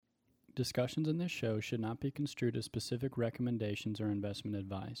Discussions in this show should not be construed as specific recommendations or investment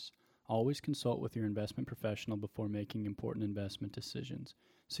advice. Always consult with your investment professional before making important investment decisions.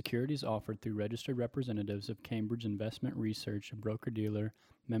 Securities offered through registered representatives of Cambridge Investment Research, a broker-dealer,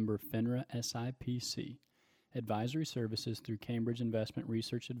 member FINRA SIPC. Advisory services through Cambridge Investment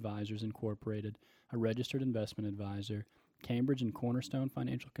Research Advisors Incorporated, a registered investment advisor. Cambridge and Cornerstone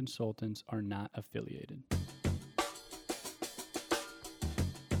Financial Consultants are not affiliated.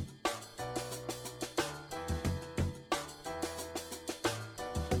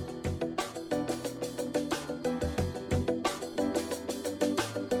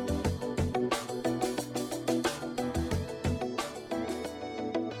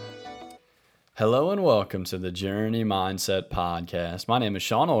 Hello and welcome to the Journey Mindset Podcast. My name is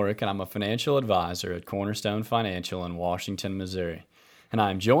Sean Ulrich and I'm a financial advisor at Cornerstone Financial in Washington, Missouri. And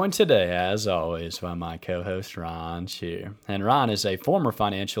I'm joined today, as always, by my co-host Ron Cheer. And Ron is a former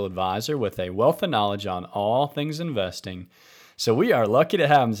financial advisor with a wealth of knowledge on all things investing. So we are lucky to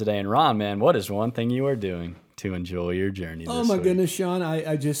have him today. And Ron, man, what is one thing you are doing to enjoy your journey this week? Goodness, Sean, I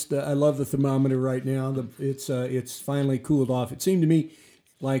love the thermometer right now. It's finally cooled off. It seemed to me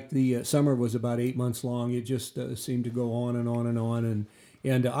like the summer was about 8 months long. It just seemed to go on and on and on.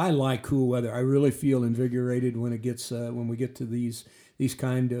 And I like cool weather. I really feel invigorated when it gets when we get to these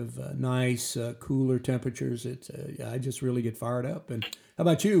kind of nice cooler temperatures. I just really get fired up. And how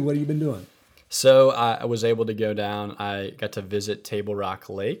about you? What have you been doing? So I was able to go down. I got to visit Table Rock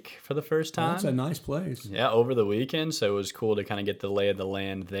Lake for the first time. That's a nice place. Yeah, over the weekend. So it was cool to kind of get the lay of the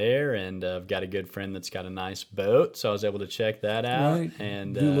land there. And I've got a good friend that's got a nice boat. So I was able to check that out. Right.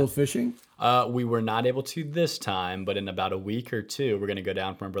 And do a little fishing? We were not able to this time, but in about a week or two, we're going to go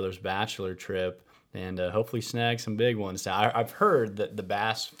down for my brother's bachelor trip and hopefully snag some big ones. Now, I've heard that the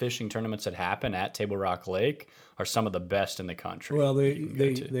bass fishing tournaments that happen at Table Rock Lake are some of the best in the country. Well,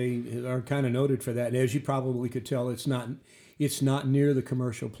 they are kind of noted for that. And as you probably could tell, it's not near the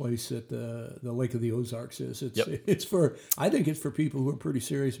commercial place that the Lake of the Ozarks is. I think it's for people who are pretty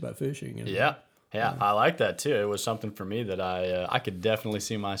serious about fishing. Yeah, I like that too. It was something for me that I could definitely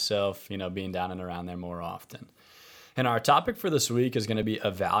see myself, being down and around there more often. And our topic for this week is going to be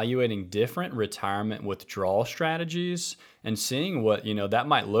evaluating different retirement withdrawal strategies and seeing what, that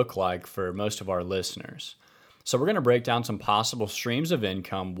might look like for most of our listeners. So we're going to break down some possible streams of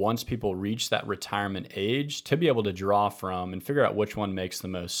income once people reach that retirement age to be able to draw from and figure out which one makes the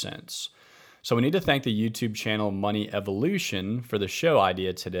most sense. So we need to thank the YouTube channel Money Evolution for the show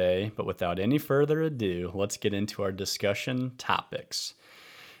idea today. But without any further ado, let's get into our discussion topics.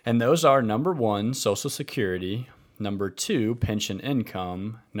 And those are number 1, Social Security. Number 2, pension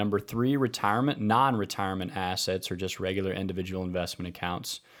income. Number 3, retirement, non-retirement assets, or just regular individual investment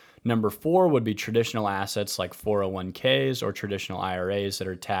accounts. Number 4 would be traditional assets like 401ks or traditional IRAs that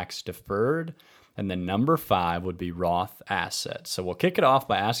are tax deferred. And then number 5 would be Roth assets. So we'll kick it off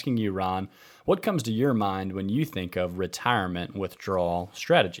by asking you, Ron, what comes to your mind when you think of retirement withdrawal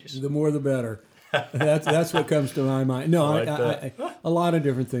strategies? The more the better. That's what comes to my mind. No, I a lot of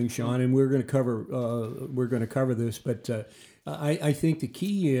different things, Sean, and we're going to cover this. But I think the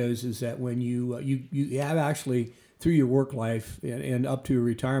key is that when you have actually through your work life and up to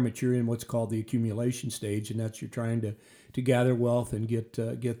retirement, you're in what's called the accumulation stage, and that's you're trying to gather wealth and get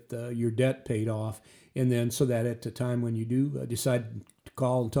your debt paid off, and then so that at the time when you do decide to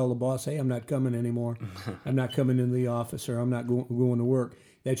call and tell the boss, hey, I'm not coming anymore, I'm not coming into the office, or I'm not going to work,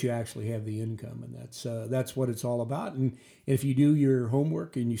 that you actually have the income, and that's what it's all about. And if you do your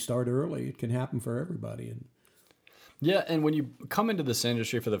homework and you start early, it can happen for everybody. Yeah, and when you come into this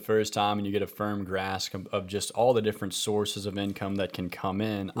industry for the first time and you get a firm grasp of just all the different sources of income that can come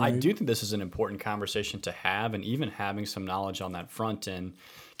in, right. I do think this is an important conversation to have, and even having some knowledge on that front end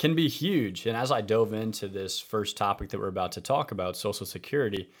can be huge. And as I dove into this first topic that we're about to talk about, Social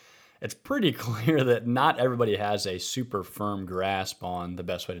Security, it's pretty clear that not everybody has a super firm grasp on the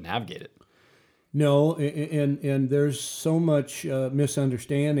best way to navigate it. No, and there's so much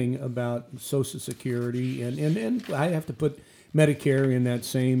misunderstanding about Social Security, and I have to put Medicare in that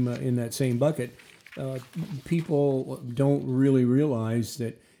same bucket. People don't really realize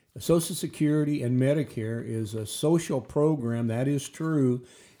that Social Security and Medicare is a social program. That is true,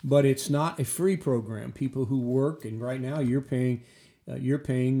 but it's not a free program. People who work, and right now you're paying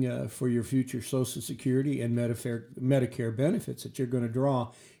for your future Social Security and Medicare benefits that you're going to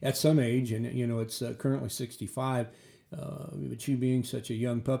draw at some age, and it's currently 65. But you being such a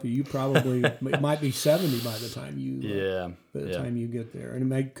young puppy, you probably might be 70 by the time time you get there,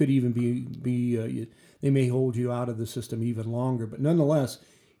 and it could even be they may hold you out of the system even longer. But nonetheless,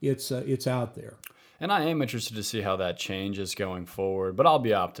 it's out there. And I am interested to see how that changes going forward, but I'll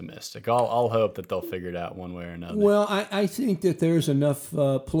be optimistic. I'll hope that they'll figure it out one way or another. Well, I think that there's enough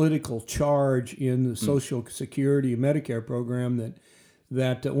political charge in the Social Security and Medicare program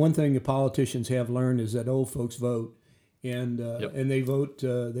that one thing the politicians have learned is that old folks vote, and and they vote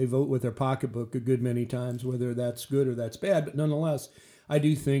with their pocketbook a good many times, whether that's good or that's bad. But nonetheless, I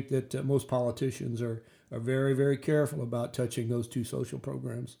do think that most politicians are very, very careful about touching those two social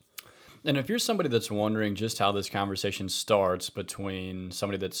programs. And if you're somebody that's wondering just how this conversation starts between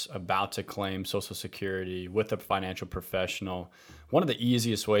somebody that's about to claim Social Security with a financial professional, one of the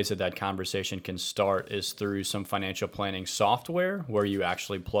easiest ways that conversation can start is through some financial planning software where you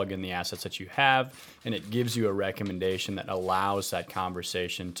actually plug in the assets that you have, and it gives you a recommendation that allows that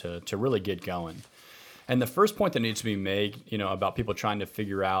conversation to really get going. And the first point that needs to be made, about people trying to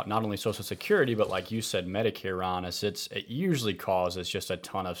figure out not only Social Security, but like you said, Medicare on us, it usually causes just a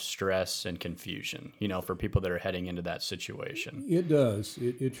ton of stress and confusion, for people that are heading into that situation. It does.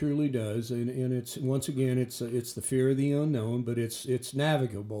 It truly does. And it's, once again, it's the fear of the unknown, but it's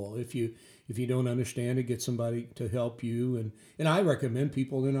navigable. If you don't understand it, get somebody to help you. And I recommend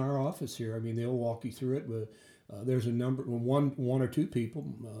people in our office here. I mean, they'll walk you through it, but there's a number, one or two people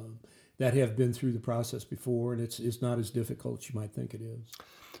that have been through the process before, and it's not as difficult as you might think it is.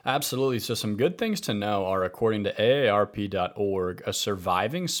 Absolutely. So some good things to know are, according to AARP.org, a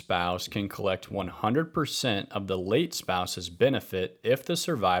surviving spouse can collect 100% of the late spouse's benefit if the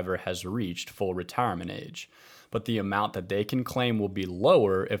survivor has reached full retirement age. But the amount that they can claim will be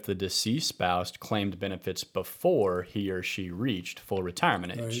lower if the deceased spouse claimed benefits before he or she reached full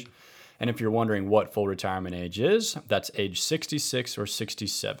retirement age. Right. And if you're wondering what full retirement age is, that's age 66 or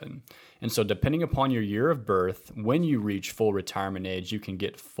 67. And so depending upon your year of birth, when you reach full retirement age, you can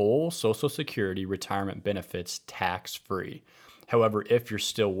get full Social Security retirement benefits tax-free. However, if you're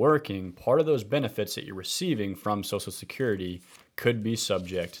still working, part of those benefits that you're receiving from Social Security could be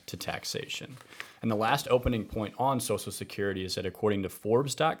subject to taxation. And the last opening point on Social Security is that according to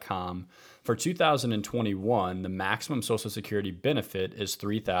Forbes.com, for 2021, the maximum Social Security benefit is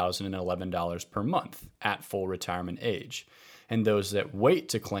 $3,011 per month at full retirement age. And those that wait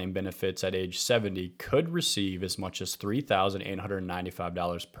to claim benefits at age 70 could receive as much as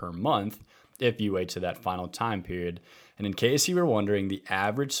 $3,895 per month if you wait to that final time period. And in case you were wondering, the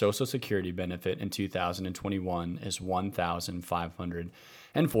average Social Security benefit in 2021 is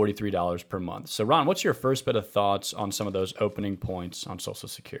 $1,543 per month. So, Ron, what's your first bit of thoughts on some of those opening points on Social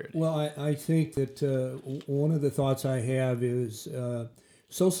Security? Well, I think that one of the thoughts I have is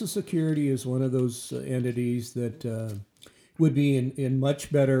Social Security is one of those entities that would be in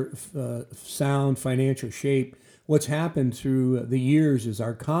much better sound financial shape. What's happened through the years is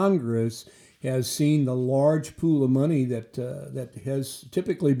our Congress has seen the large pool of money that has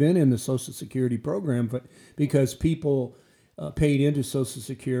typically been in the Social Security program, but because people paid into Social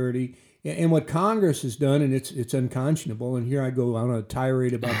Security. And what Congress has done, and it's unconscionable, and here I go on a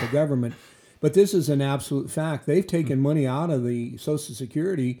tirade about the government, but this is an absolute fact. They've taken money out of the Social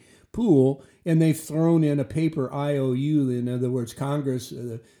Security pool, and they've thrown in a paper IOU. In other words, Congress,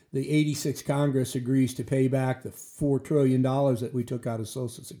 the 86 Congress agrees to pay back the $4 trillion that we took out of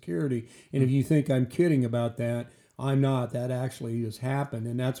Social Security. And if you think I'm kidding about that, I'm not. That actually has happened.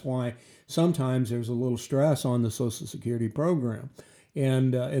 And that's why sometimes there's a little stress on the Social Security program.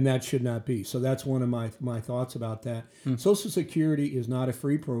 And that should not be. So that's one of my thoughts about that. Social Security is not a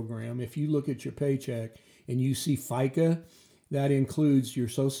free program. If you look at your paycheck and you see FICA, that includes your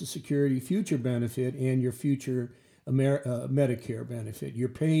Social Security future benefit and your future Medicare benefit. You're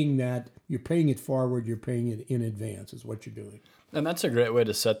paying that. You're paying it forward. You're paying it in advance. Is what you're doing. And that's a great way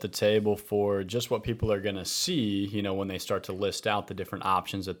to set the table for just what people are going to see, when they start to list out the different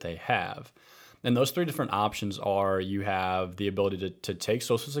options that they have. And those three different options are: you have the ability to take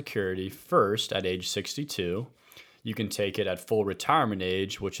Social Security first at age 62. You can take it at full retirement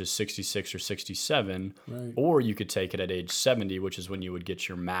age, which is 66 or 67, right. Or you could take it at age 70, which is when you would get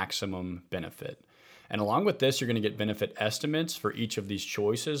your maximum benefit. And along with this, you're going to get benefit estimates for each of these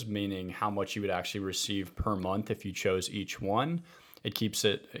choices, meaning how much you would actually receive per month if you chose each one. It keeps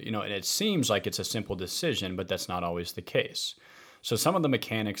it, and it seems like it's a simple decision, but that's not always the case. So some of the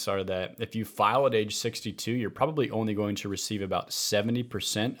mechanics are that if you file at age 62, you're probably only going to receive about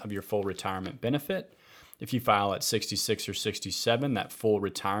 70% of your full retirement benefit. If you file at 66 or 67, that full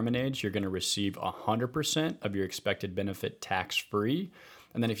retirement age, you're going to receive 100% of your expected benefit tax-free.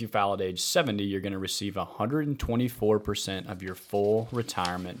 And then if you file at age 70, you're going to receive 124% of your full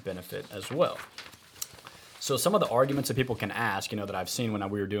retirement benefit as well. So some of the arguments that people can ask, that I've seen when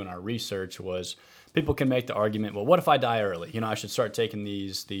we were doing our research was people can make the argument, well, what if I die early? I should start taking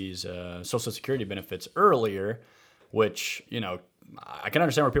these Social Security benefits earlier, which, I can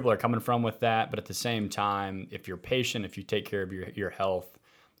understand where people are coming from with that. But at the same time, if you're patient, if you take care of your health,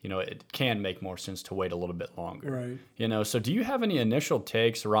 it can make more sense to wait a little bit longer. Right. So do you have any initial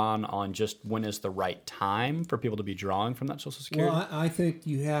takes, Ron, on just when is the right time for people to be drawing from that Social Security? Well, I think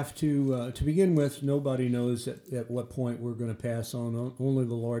you have to begin with, nobody knows at what point we're going to pass on. Only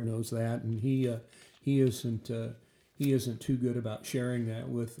the Lord knows that. And he isn't too good about sharing that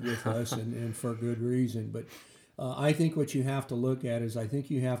with us and for good reason. But I think what you have to look at is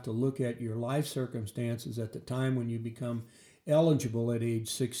you have to look at your life circumstances at the time when you become eligible at age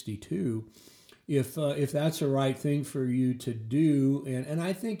 62, if that's the right thing for you to do, and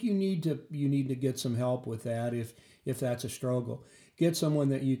I think you need to get some help with that if that's a struggle. Get someone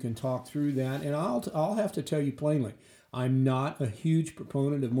that you can talk through that. And I'll have to tell you plainly, I'm not a huge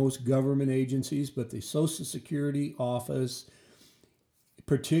proponent of most government agencies, but the Social Security office,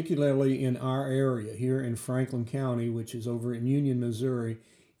 particularly in our area here in Franklin County, which is over in Union, Missouri,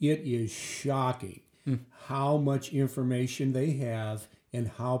 it is shocking how much information they have and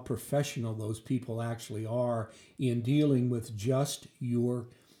how professional those people actually are in dealing with just your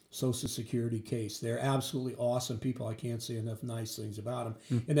Social Security case. They're absolutely awesome people. I can't say enough nice things about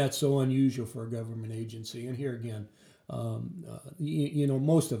them. And that's so unusual for a government agency. And here again,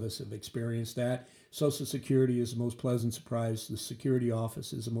 most of us have experienced that. Social Security is the most pleasant surprise. The security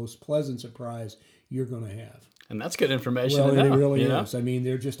office is the most pleasant surprise you're going to have. And that's good information. Well, to know, it really is. I mean,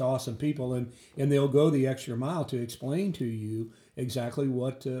 they're just awesome people, and they'll go the extra mile to explain to you exactly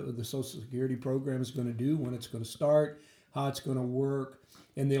what the Social Security program is going to do, when it's going to start, how it's going to work,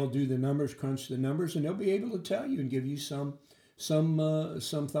 and they'll do the numbers, crunch the numbers, and they'll be able to tell you and give you some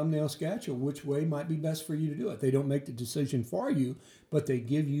thumbnail sketch of which way might be best for you to do it. They don't make the decision for you, but they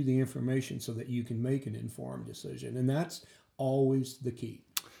give you the information so that you can make an informed decision, and that's always the key.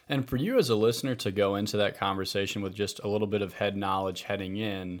 And for you as a listener to go into that conversation with just a little bit of head knowledge heading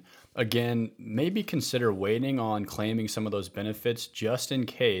in, again, maybe consider waiting on claiming some of those benefits just in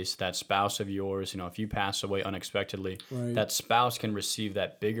case that spouse of yours, if you pass away unexpectedly, right, that spouse can receive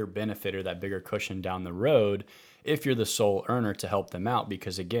that bigger benefit or that bigger cushion down the road if you're the sole earner to help them out,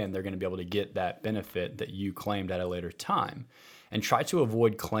 because again, they're going to be able to get that benefit that you claimed at a later time. And try to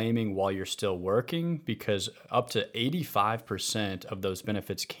avoid claiming while you're still working, because up to 85% of those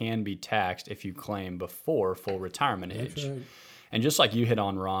benefits can be taxed if you claim before full retirement age. That's right. And just like you hit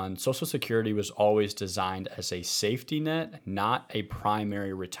on, Ron, Social Security was always designed as a safety net, not a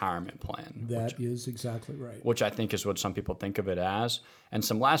primary retirement plan. That is exactly right. Which I think is what some people think of it as. And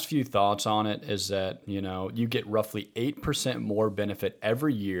some last few thoughts on it is that, you get roughly 8% more benefit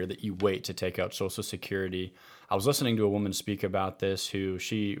every year that you wait to take out Social Security. I was listening to a woman speak about this who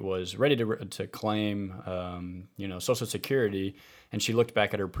she was ready to claim, Social Security, and she looked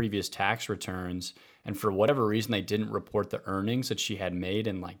back at her previous tax returns, and for whatever reason, they didn't report the earnings that she had made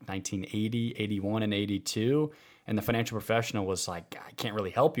in like 1980, 81, and 82. And the financial professional was like, I can't really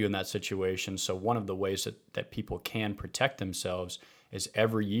help you in that situation. So one of the ways that people can protect themselves is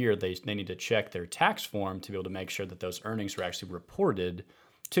every year they need to check their tax form to be able to make sure that those earnings are actually reported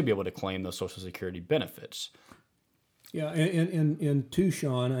to be able to claim those Social Security benefits. Yeah, and too,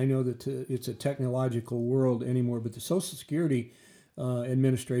 Sean, I know that it's a technological world anymore, but the Social Security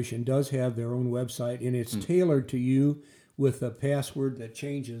Administration does have their own website, and it's tailored to you with a password that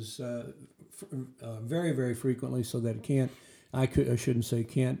changes very, very frequently, so that it can't. I shouldn't say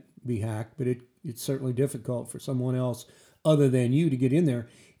can't be hacked, but it's certainly difficult for someone else other than you to get in there.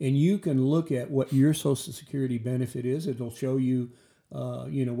 And you can look at what your Social Security benefit is. It'll show you,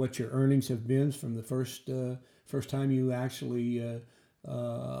 what your earnings have been from the first time you actually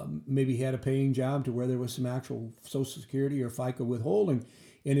maybe had a paying job to where there was some actual Social Security or FICA withholding,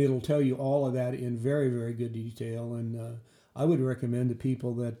 and it'll tell you all of that in very, very good detail. And I would recommend to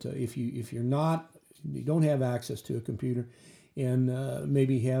people that if you don't have access to a computer, and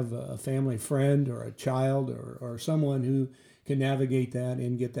maybe have a family friend or a child or someone who can navigate that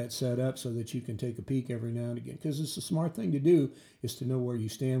and get that set up so that you can take a peek every now and again, because it's a smart thing to do, is to know where you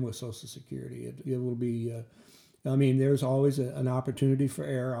stand with Social Security. It will be there's always an opportunity for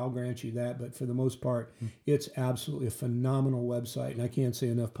error, I'll grant you that, but for the most part, it's absolutely a phenomenal website, and I can't say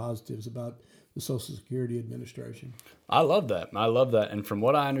enough positives about the Social Security Administration. I love that. And from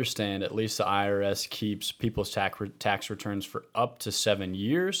what I understand, at least the IRS keeps people's tax returns for up to 7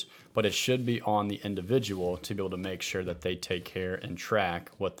 years, but it should be on the individual to be able to make sure that they take care and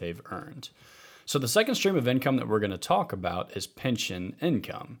track what they've earned. So the second stream of income that we're going to talk about is pension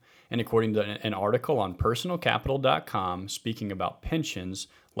income. And according to an article on personalcapital.com speaking about pensions,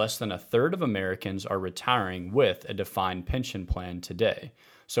 less than a third of Americans are retiring with a defined pension plan today.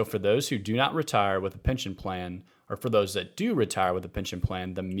 So for those who do not retire with a pension plan, or for those that do retire with a pension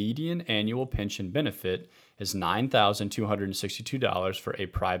plan, the median annual pension benefit is $9,262 for a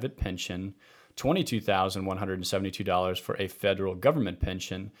private pension, $22,172 for a federal government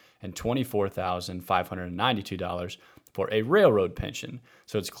pension, and $24,592 for a railroad pension.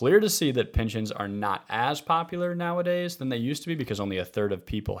 So it's clear to see that pensions are not as popular nowadays than they used to be because only a third of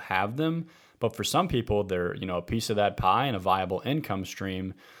people have them. But for some people, they're, a piece of that pie and a viable income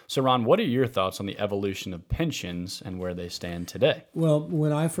stream. So Ron, what are your thoughts on the evolution of pensions and where they stand today? Well,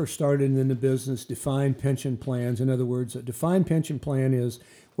 when I first started in the business, defined pension plans, in other words, a defined pension plan is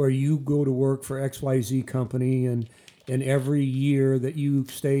where you go to work for XYZ company and every year that you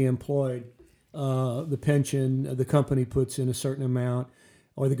stay employed, the company puts in a certain amount,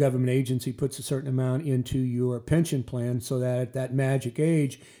 or the government agency puts a certain amount into your pension plan so that at that magic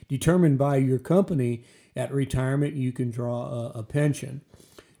age determined by your company at retirement, you can draw a pension.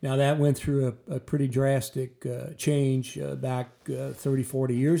 Now that went through a pretty drastic change back 30,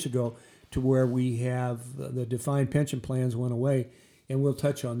 40 years ago to where we have the defined pension plans went away. And we'll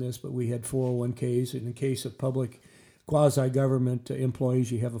touch on this, but we had 401ks. In the case of public quasi-government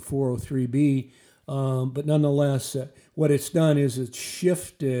employees, you have a 403b. But nonetheless, what it's done is it's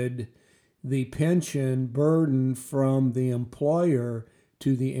shifted the pension burden from the employer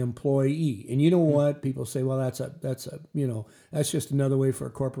to the employee. And you know what? People say, well, that's just another way for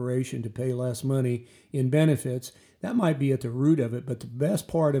a corporation to pay less money in benefits. That might be at the root of it, but the best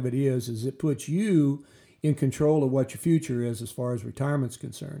part of it is it puts you in control of what your future is as far as retirement's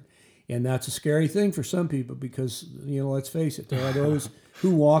concerned. And that's a scary thing for some people because, let's face it, there are those who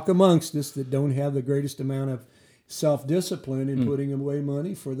walk amongst us that don't have the greatest amount of self-discipline in putting away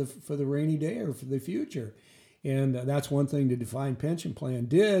money for the rainy day or for the future. And that's one thing the defined pension plan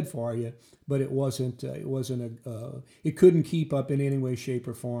did for you, but it couldn't keep up in any way, shape,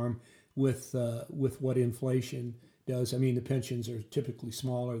 or form with what inflation does. I mean, the pensions are typically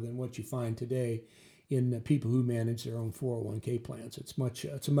smaller than what you find today in people who manage their own 401k plans. It's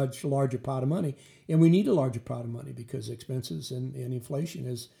a much larger pot of money, and we need a larger pot of money because expenses and inflation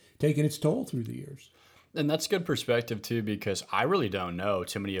has taken its toll through the years. And that's good perspective too, because I really don't know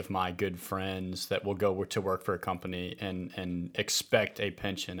too many of my good friends that will go to work for a company and expect a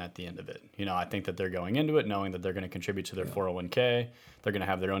pension at the end of it. I think that they're going into it knowing that they're going to contribute to their 401k, they're going to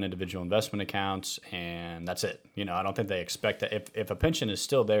have their own individual investment accounts, and that's it. I don't think they expect that. If a pension is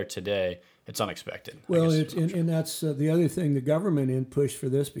still there today, it's unexpected. Well, and that's the other thing, the government pushed for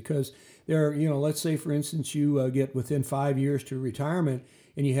this because let's say, for instance, you get within 5 years to retirement,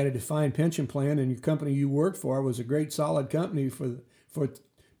 and you had a defined pension plan, and your company you worked for was a great solid company for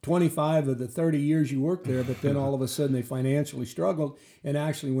 25 of the 30 years you worked there, but then all of a sudden they financially struggled and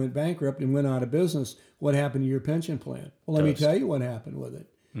actually went bankrupt and went out of business. What happened to your pension plan? Well, let me tell you what happened with it.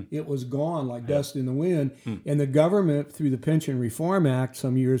 It was gone like dust in the wind. And the government, through the Pension Reform Act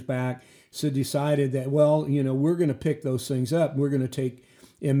some years back, decided that, we're going to pick those things up. We're going to take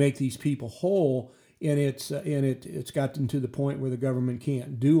and make these people whole. And it's gotten to the point where the government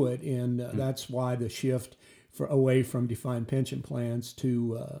can't do it, and that's why the shift away from defined pension plans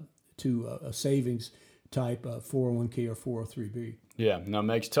to a savings type 401k or 403b. Yeah, no, it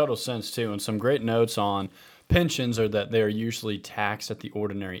makes total sense too. And some great notes on pensions are that they are usually taxed at the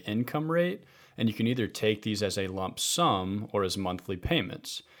ordinary income rate, and you can either take these as a lump sum or as monthly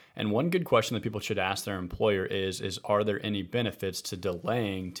payments. And one good question that people should ask their employer is are there any benefits to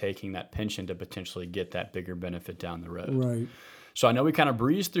delaying taking that pension to potentially get that bigger benefit down the road? Right. So I know we kind of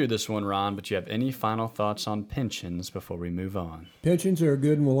breezed through this one, Ron, but you have any final thoughts on pensions before we move on? Pensions are a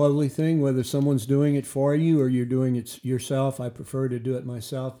good and lovely thing, whether someone's doing it for you or you're doing it yourself. I prefer to do it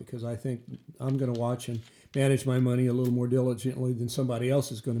myself because I think I'm going to watch and manage my money a little more diligently than somebody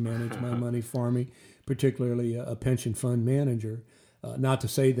else is going to manage my money for me, particularly a pension fund manager. Not to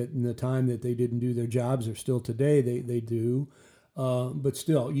say that in the time that they didn't do their jobs or still today they do, but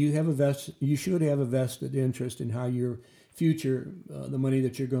still you should have a vested interest in how your future, the money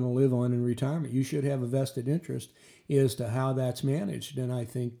that you're going to live on in retirement, you should have a vested interest as to how that's managed. And I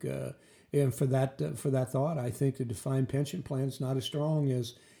think, and for that thought, I think the defined pension plan is not as strong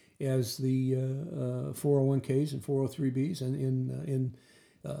as the 401ks and 403bs in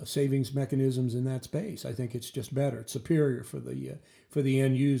savings mechanisms in that space. I think it's just better. It's superior for the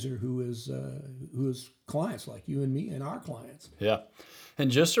end user who is clients like you and me and our clients. Yeah. And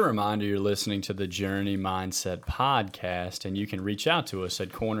just a reminder, you're listening to the Journey Mindset podcast, and you can reach out to us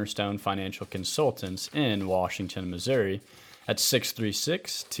at Cornerstone Financial Consultants in Washington, Missouri at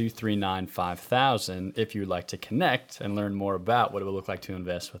 636-239-5000 if you'd like to connect and learn more about what it would look like to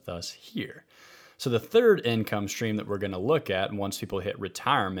invest with us here. So the third income stream that we're going to look at once people hit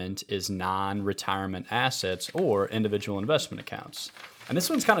retirement is non-retirement assets or individual investment accounts. And this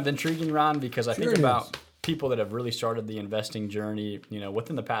one's kind of intriguing, Ron, because I think about people that have really started the investing journey,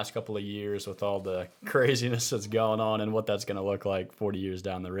 within the past couple of years with all the craziness that's going on and what that's going to look like 40 years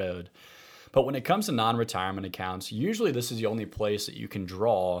down the road. But when it comes to non-retirement accounts, usually this is the only place that you can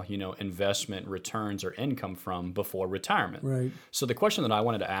draw, investment returns or income from before retirement. Right. So the question that I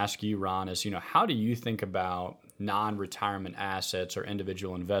wanted to ask you, Ron, is, how do you think about non-retirement assets or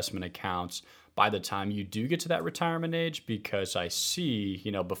individual investment accounts by the time you do get to that retirement age? Because I see,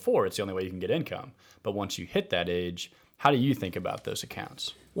 before it's the only way you can get income. But once you hit that age, how do you think about those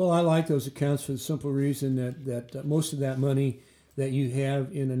accounts? Well, I like those accounts for the simple reason that most of that money that you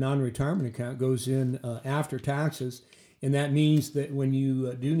have in a non-retirement account goes in after taxes, and that means that when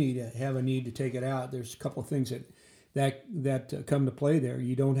you do have a need to take it out, there's a couple of things that come to play there.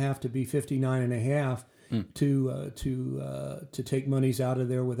 You don't have to be 59 and a half to take monies out of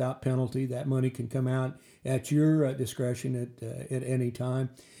there without penalty. That money can come out at your discretion at any time,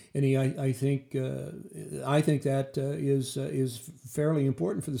 and I think that is fairly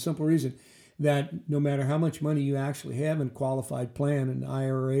important for the simple reason that no matter how much money you actually have in a qualified plan, an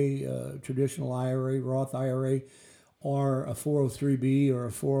IRA, traditional IRA, Roth IRA, or a 403B or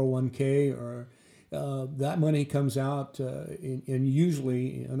a 401K, or that money comes out and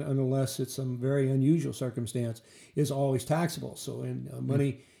usually, unless it's some very unusual circumstance, is always taxable. So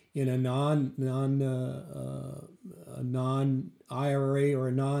money in a non IRA or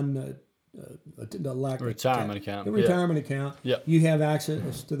a retirement account. The retirement account. Yep. You have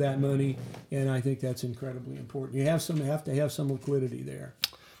access to that money, and I think that's incredibly important. You have to have some liquidity there.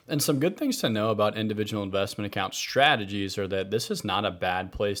 And some good things to know about individual investment account strategies are that this is not a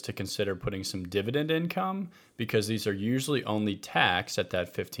bad place to consider putting some dividend income, because these are usually only taxed at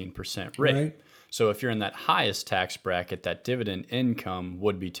that 15% rate. Right. So if you're in that highest tax bracket, that dividend income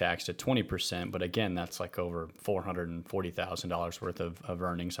would be taxed at 20%. But again, that's like over $440,000 worth of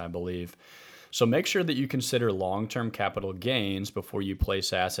earnings, I believe. So make sure that you consider long-term capital gains before you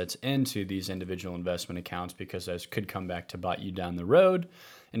place assets into these individual investment accounts, because those could come back to bite you down the road.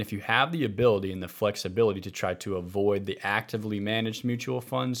 And if you have the ability and the flexibility to try to avoid the actively managed mutual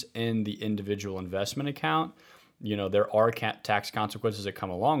funds in the individual investment account, there are tax consequences that come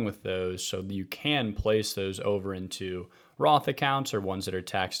along with those, so you can place those over into Roth accounts or ones that are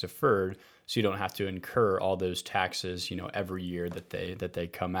tax deferred, so you don't have to incur all those taxes, every year that they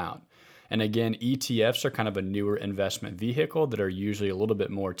come out. And again, ETFs are kind of a newer investment vehicle that are usually a little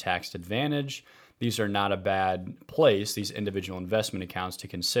bit more tax advantage. These are not a bad place, these individual investment accounts, to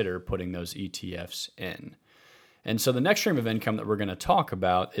consider putting those ETFs in. And so the next stream of income that we're going to talk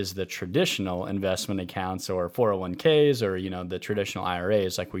about is the traditional investment accounts, or 401ks, or the traditional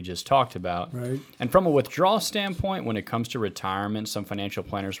IRAs like we just talked about. Right. And from a withdrawal standpoint, when it comes to retirement, some financial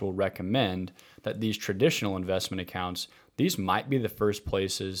planners will recommend that these traditional investment accounts, these might be the first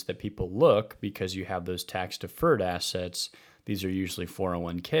places that people look, because you have those tax deferred assets. These are usually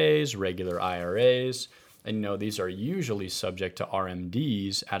 401ks, regular IRAs, and these are usually subject to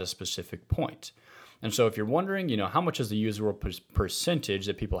RMDs at a specific point. And so if you're wondering, how much is the usual percentage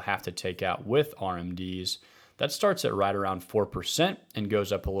that people have to take out with RMDs, that starts at right around 4% and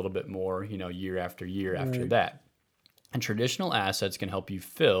goes up a little bit more, year after year after that. And traditional assets can help you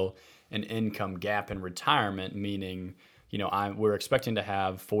fill an income gap in retirement, meaning, we're expecting to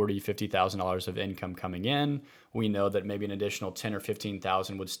have $40,000, $50,000 of income coming in. We know that maybe an additional $10,000 or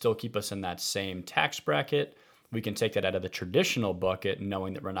 $15,000 would still keep us in that same tax bracket. We can take that out of the traditional bucket,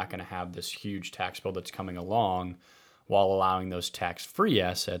 knowing that we're not going to have this huge tax bill that's coming along, while allowing those tax-free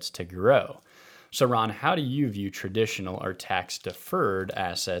assets to grow. So, Ron, how do you view traditional or tax-deferred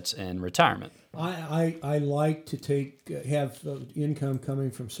assets in retirement? I like to have income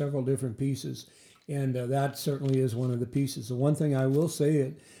coming from several different pieces, and that certainly is one of the pieces. The one thing I will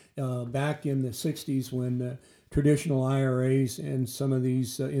say, back in the 60s, when traditional IRAs and some of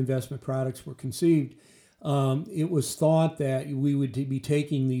these investment products were conceived, it was thought that we would be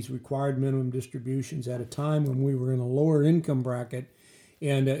taking these required minimum distributions at a time when we were in a lower income bracket,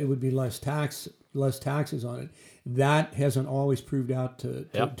 and it would be less taxes on it. That hasn't always proved out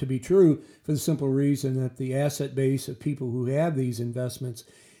to be true, for the simple reason that the asset base of people who have these investments,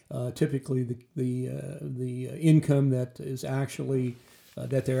 typically the income that is actually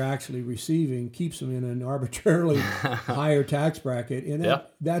that they're actually receiving keeps them in an arbitrarily higher tax bracket, and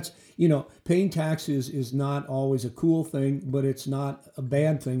that's paying taxes is not always a cool thing, but it's not a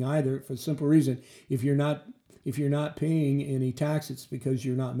bad thing either, for the simple reason if you're not paying any tax, it's because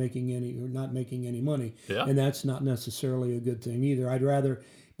you're not making any money, and that's not necessarily a good thing either. I'd rather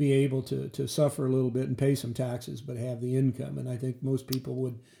be able to suffer a little bit and pay some taxes, but have the income, and I think most people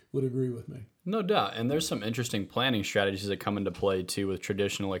would agree with me. No doubt, and there's some interesting planning strategies that come into play too with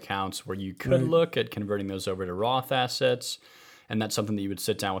traditional accounts, where you could look at converting those over to Roth assets, and that's something that you would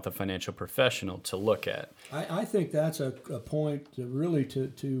sit down with a financial professional to look at. I think that's a point to really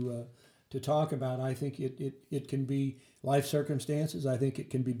to talk about. I think it can be life circumstances. I think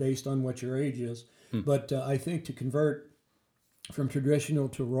it can be based on what your age is. But I think to convert from traditional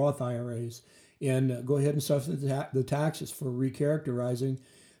to Roth IRAs and go ahead and suffer the taxes for recharacterizing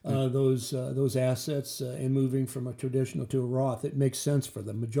those assets and moving from a traditional to a Roth, it makes sense for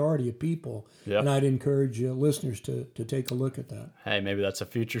the majority of people. And I'd encourage listeners to take a look at that. Hey, maybe that's a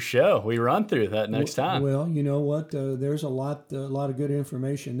future show. We run through that next time. Well, you know what? There's a lot of good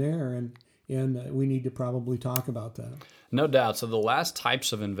information there, and we need to probably talk about that. No doubt. So the last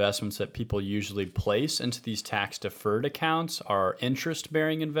types of investments that people usually place into these tax-deferred accounts are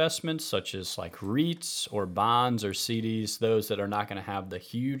interest-bearing investments, such as like REITs or bonds or CDs, those that are not going to have the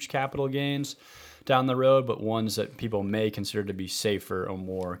huge capital gains down the road, but ones that people may consider to be safer or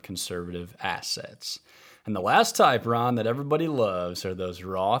more conservative assets. And the last type, Ron, that everybody loves are those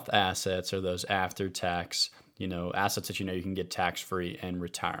Roth assets, or those after-tax, assets that you can get tax-free in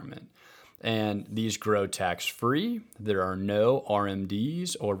retirement. And these grow tax-free. There are no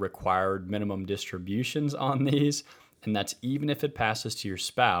RMDs or required minimum distributions on these, and that's even if it passes to your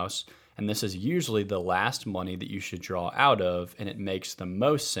spouse. And this is usually the last money that you should draw out of, and it makes the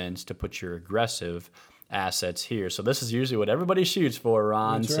most sense to put your aggressive assets here. So this is usually what everybody shoots for,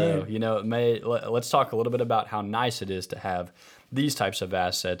 Ron. That's so, right. Let's talk a little bit about how nice it is to have these types of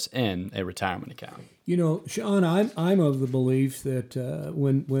assets in a retirement account. Sean, I'm of the belief that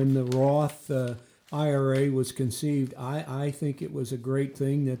when the Roth IRA was conceived, I think it was a great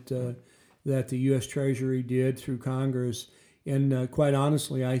thing that the U.S. Treasury did through Congress, and quite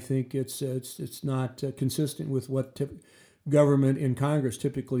honestly, I think it's not consistent with what government in Congress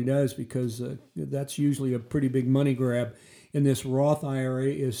typically does, because that's usually a pretty big money grab. And this Roth IRA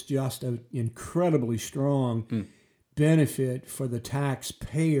is just an incredibly strong benefit for the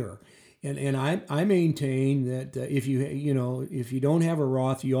taxpayer. And I maintain that if you don't have a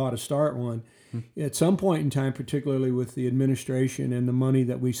Roth, you ought to start one. At some point in time, particularly with the administration and the money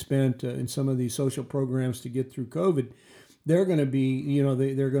that we spent in some of these social programs to get through COVID, they're going to be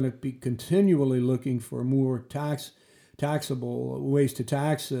they're going to be continually looking for more taxable ways to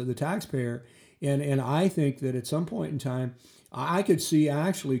tax the taxpayer. And I think that at some point in time, I could see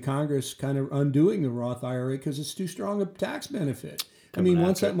actually Congress kind of undoing the Roth IRA because it's too strong a tax benefit.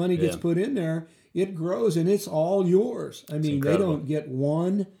 Once that money gets put in there, it grows and it's all yours. They don't get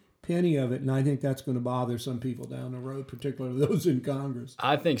one penny of it, and I think that's going to bother some people down the road, particularly those in Congress.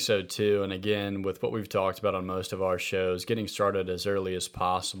 I think so too. And again, with what we've talked about on most of our shows, getting started as early as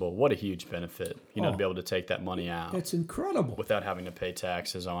possible, what a huge benefit, to be able to take that money out. It's incredible. Without having to pay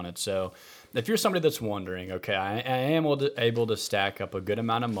taxes on it. So if you're somebody that's wondering, okay, I am able to stack up a good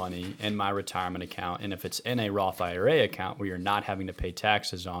amount of money in my retirement account, and if it's in a Roth IRA account where you're not having to pay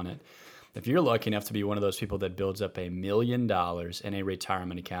taxes on it, if you're lucky enough to be one of those people that builds up $1 million in a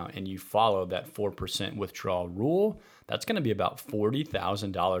retirement account and you follow that 4% withdrawal rule, that's going to be about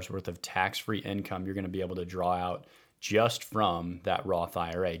 $40,000 worth of tax-free income you're going to be able to draw out just from that Roth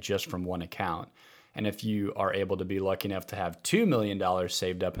IRA, just from one account. And if you are able to be lucky enough to have $2 million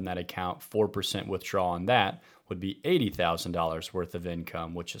saved up in that account, 4% withdrawal on that would be $80,000 worth of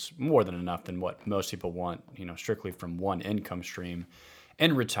income, which is more than enough than what most people want, strictly from one income stream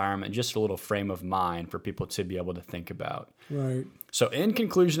in retirement. Just a little frame of mind for people to be able to think about. Right. So in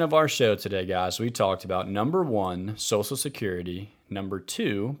conclusion of our show today, guys, we talked about number 1, Social Security, number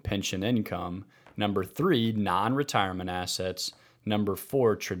 2, pension income, number 3, non-retirement assets, number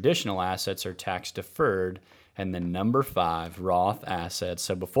 4, traditional assets or tax deferred, and then number 5, Roth assets.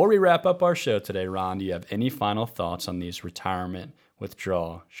 So before we wrap up our show today, Ron, do you have any final thoughts on these retirement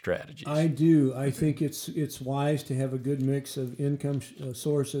withdrawal strategies? I do. I think it's wise to have a good mix of income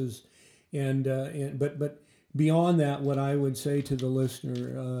sources, but beyond that, what I would say to the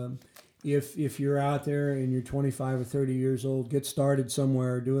listener, if you're out there and you're 25 or 30 years old, get started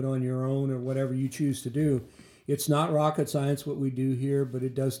somewhere, do it on your own or whatever you choose to do. It's not rocket science what we do here, but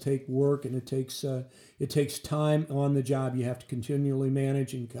it does take work, and it takes time on the job. You have to continually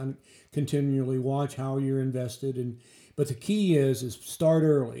manage and continually watch how you're invested. But the key is start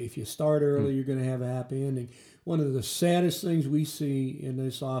early. If you start early, you're going to have a happy ending. One of the saddest things we see in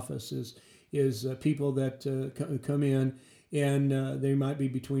this office is people that come in, and they might be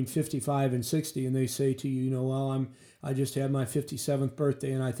between 55 and 60, and they say to you, well, I just had my 57th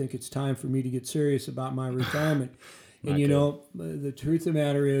birthday, and I think it's time for me to get serious about my retirement. And the truth of the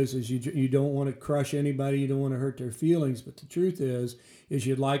matter is you don't want to crush anybody, you don't want to hurt their feelings, but the truth is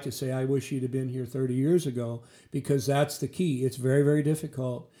you'd like to say, I wish you'd have been here 30 years ago, because that's the key. It's very, very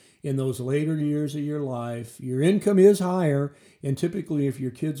difficult in those later years of your life. Your income is higher, and typically if your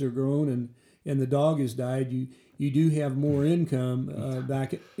kids are grown and the dog has died, you do have more income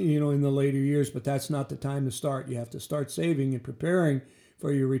back in the later years, but that's not the time to start. You have to start saving and preparing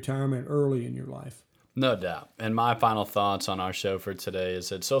for your retirement early in your life. No doubt. And my final thoughts on our show for today is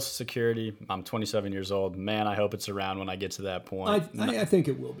that Social Security, I'm 27 years old. Man, I hope it's around when I get to that point. I think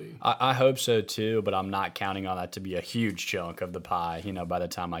it will be. I hope so too, but I'm not counting on that to be a huge chunk of the pie, by the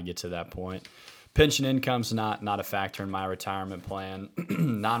time I get to that point. Pension income's not a factor in my retirement plan.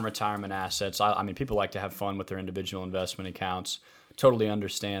 Non-retirement assets, I mean, people like to have fun with their individual investment accounts. Totally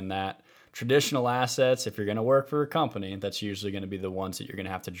understand that. Traditional assets, if you're going to work for a company, that's usually going to be the ones that you're going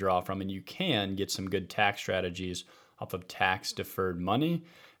to have to draw from, and you can get some good tax strategies off of tax-deferred money.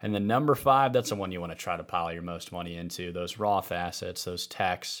 And then number 5, that's the one you want to try to pile your most money into, those Roth assets, those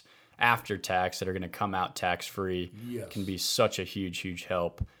tax after tax that are going to come out tax-free. Yes. Can be such a huge, huge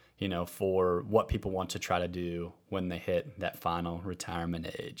help, for what people want to try to do when they hit that final retirement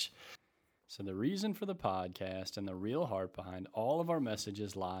age. So the reason for the podcast and the real heart behind all of our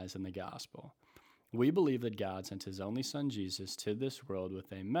messages lies in the gospel. We believe that God sent his only son Jesus to this world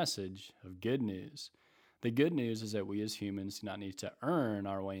with a message of good news. The good news is that we as humans do not need to earn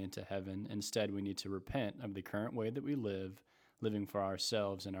our way into heaven. Instead, we need to repent of the current way that we live, living for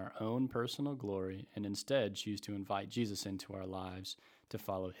ourselves in our own personal glory, and instead choose to invite Jesus into our lives to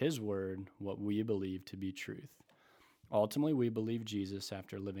follow his word, what we believe to be truth. Ultimately, we believe Jesus,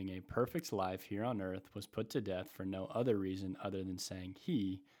 after living a perfect life here on earth, was put to death for no other reason other than saying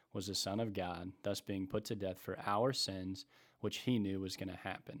he was the Son of God, thus being put to death for our sins, which he knew was going to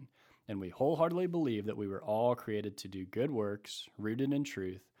happen. And we wholeheartedly believe that we were all created to do good works, rooted in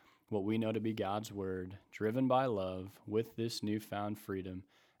truth, what we know to be God's word, driven by love, with this newfound freedom,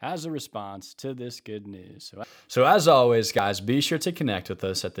 as a response to this good news. So as always, guys, be sure to connect with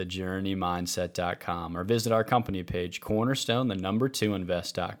us at thejourneymindset.com or visit our company page,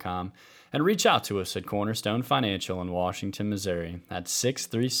 cornerstone2invest.com, and reach out to us at Cornerstone Financial in Washington, Missouri at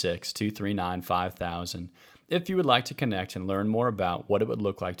 636-239-5000 if you would like to connect and learn more about what it would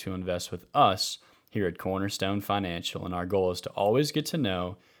look like to invest with us here at Cornerstone Financial. And our goal is to always get to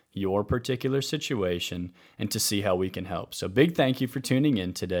know your particular situation and to see how we can help. So big thank you for tuning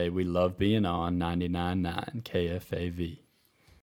in today. We love being on 99.9 KFAV.